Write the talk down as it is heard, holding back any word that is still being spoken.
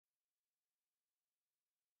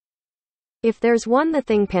If there's one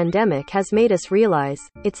thing pandemic has made us realize,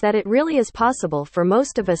 it's that it really is possible for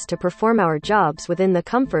most of us to perform our jobs within the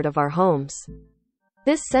comfort of our homes.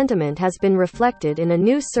 This sentiment has been reflected in a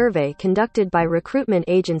new survey conducted by recruitment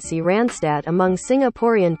agency Randstad among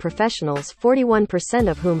Singaporean professionals, 41%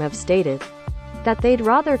 of whom have stated that they'd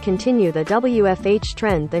rather continue the WFH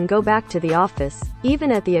trend than go back to the office,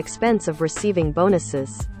 even at the expense of receiving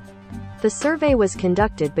bonuses. The survey was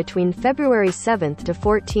conducted between February 7 to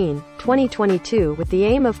 14, 2022 with the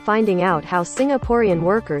aim of finding out how Singaporean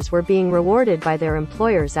workers were being rewarded by their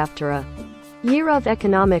employers after a year of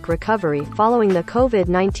economic recovery following the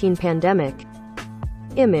COVID-19 pandemic.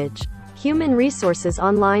 Image: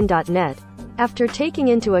 humanresourcesonline.net. After taking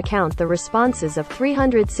into account the responses of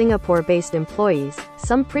 300 Singapore-based employees,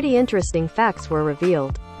 some pretty interesting facts were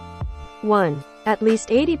revealed. 1. At least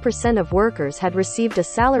 80% of workers had received a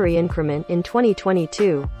salary increment in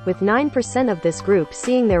 2022, with 9% of this group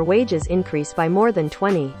seeing their wages increase by more than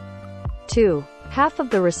 20. 2. Half of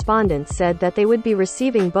the respondents said that they would be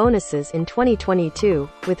receiving bonuses in 2022,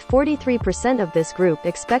 with 43% of this group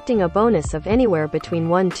expecting a bonus of anywhere between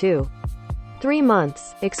 1 to 3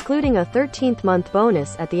 months, excluding a 13th month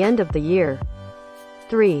bonus at the end of the year.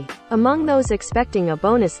 3. Among those expecting a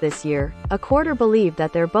bonus this year, a quarter believe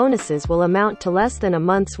that their bonuses will amount to less than a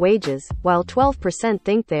month's wages, while 12%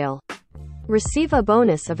 think they'll receive a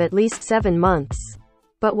bonus of at least 7 months.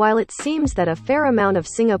 But while it seems that a fair amount of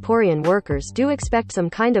Singaporean workers do expect some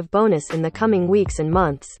kind of bonus in the coming weeks and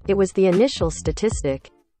months, it was the initial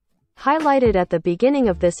statistic highlighted at the beginning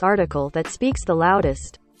of this article that speaks the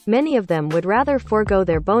loudest. Many of them would rather forego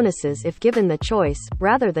their bonuses if given the choice,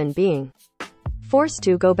 rather than being forced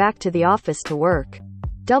to go back to the office to work.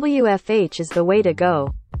 WFH is the way to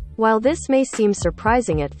go. While this may seem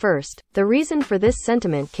surprising at first, the reason for this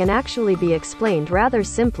sentiment can actually be explained rather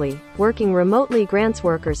simply. Working remotely grants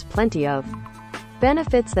workers plenty of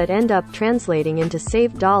benefits that end up translating into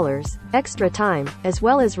saved dollars, extra time, as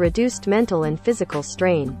well as reduced mental and physical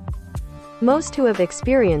strain. Most who have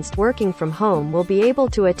experienced working from home will be able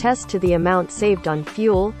to attest to the amount saved on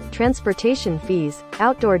fuel, transportation fees,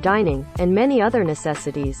 outdoor dining, and many other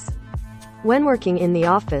necessities when working in the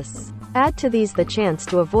office. Add to these the chance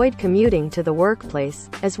to avoid commuting to the workplace,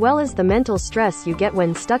 as well as the mental stress you get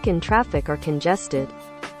when stuck in traffic or congested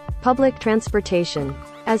public transportation.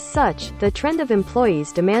 As such, the trend of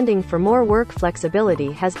employees demanding for more work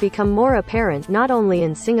flexibility has become more apparent not only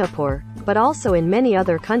in Singapore, but also in many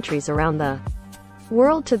other countries around the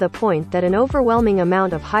world, to the point that an overwhelming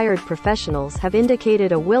amount of hired professionals have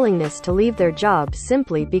indicated a willingness to leave their jobs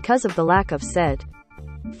simply because of the lack of said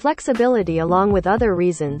flexibility, along with other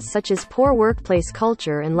reasons such as poor workplace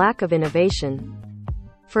culture and lack of innovation.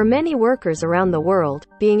 For many workers around the world,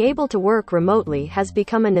 being able to work remotely has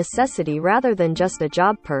become a necessity rather than just a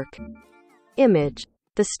job perk. Image: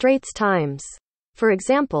 The Straits Times. For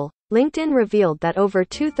example, LinkedIn revealed that over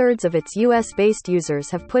 2/3 of its US-based users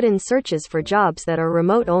have put in searches for jobs that are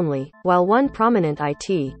remote only, while one prominent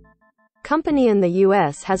IT company in the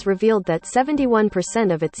US has revealed that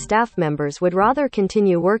 71% of its staff members would rather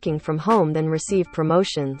continue working from home than receive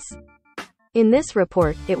promotions. In this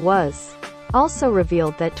report, it was also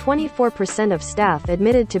revealed that 24% of staff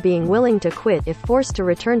admitted to being willing to quit if forced to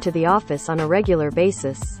return to the office on a regular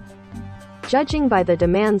basis. Judging by the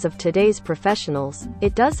demands of today's professionals,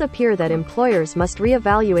 it does appear that employers must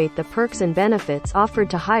reevaluate the perks and benefits offered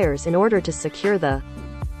to hires in order to secure the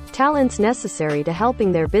talents necessary to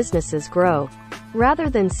helping their businesses grow. Rather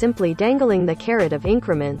than simply dangling the carrot of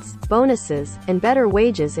increments, bonuses, and better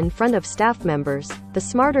wages in front of staff members, the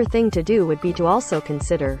smarter thing to do would be to also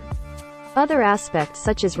consider other aspects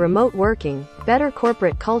such as remote working, better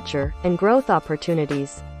corporate culture, and growth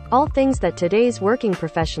opportunities. All things that today's working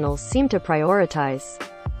professionals seem to prioritize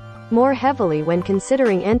more heavily when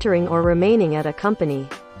considering entering or remaining at a company.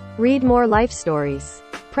 Read more life stories.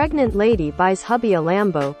 Pregnant lady buys hubby a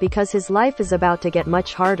Lambo because his life is about to get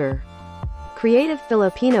much harder. Creative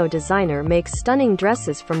Filipino designer makes stunning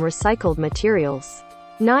dresses from recycled materials.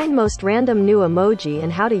 9 most random new emoji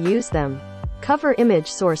and how to use them. Cover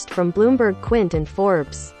image sourced from Bloomberg, Quint and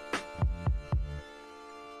Forbes.